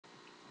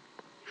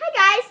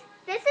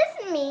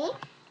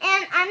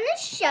I'm going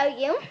to show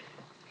you.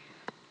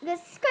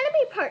 This is going to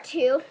be part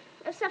 2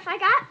 of stuff I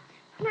got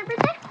for my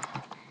birthday.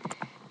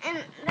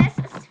 And this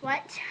is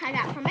what I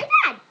got from my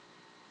dad.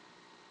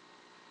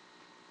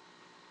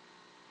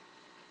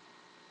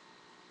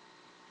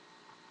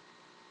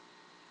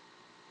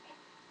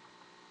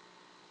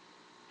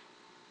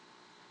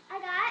 I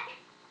got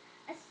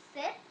a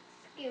sit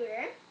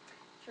scooter.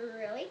 It's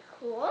really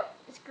cool.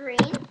 It's green.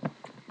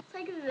 It's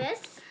like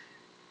this.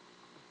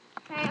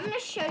 Okay, I'm going to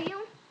show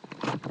you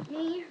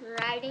me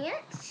riding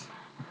it. So,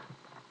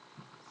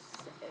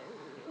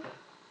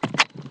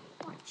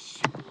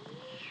 watch me.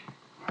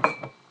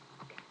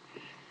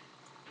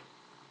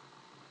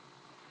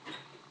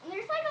 And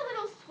there's like a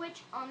little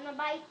switch on the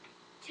bike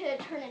to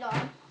turn it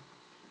on.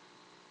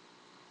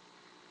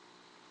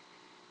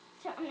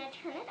 So I'm going to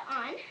turn it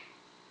on.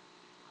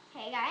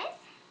 Okay, guys.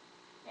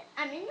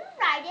 I'm going to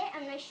ride it.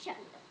 I'm going to show you.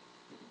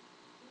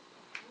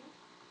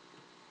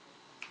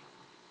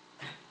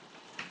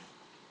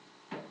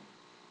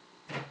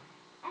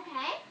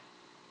 Okay.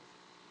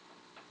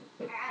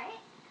 Alright.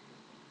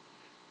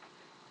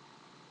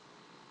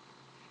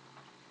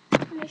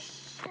 I'm going to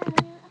show you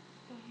up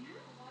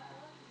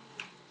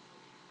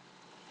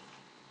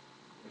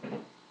there.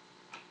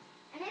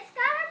 And it's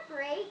got a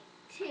brake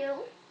too.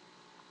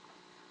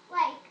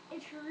 Like,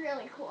 it's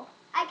really cool.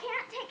 I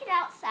can't take it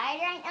outside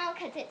right now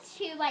because it's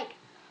too, like,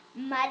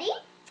 muddy.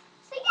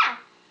 So, yeah.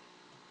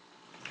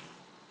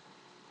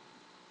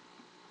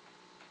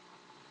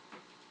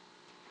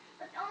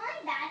 But the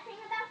only bad thing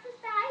about this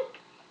bike,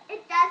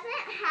 it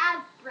doesn't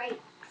have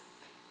brakes.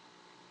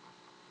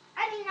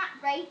 I mean, not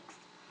brakes.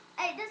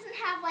 It doesn't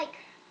have, like,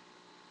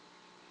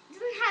 it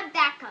doesn't have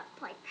backup,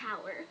 like,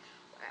 power,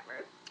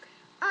 whatever.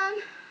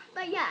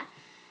 But yeah.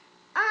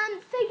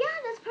 So yeah,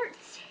 that's part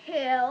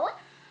 2.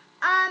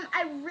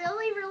 I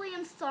really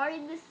am sorry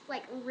this is,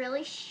 like,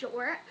 really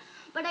short,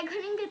 but I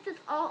couldn't get this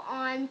all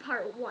on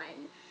part 1.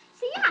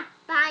 So yeah,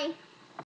 bye.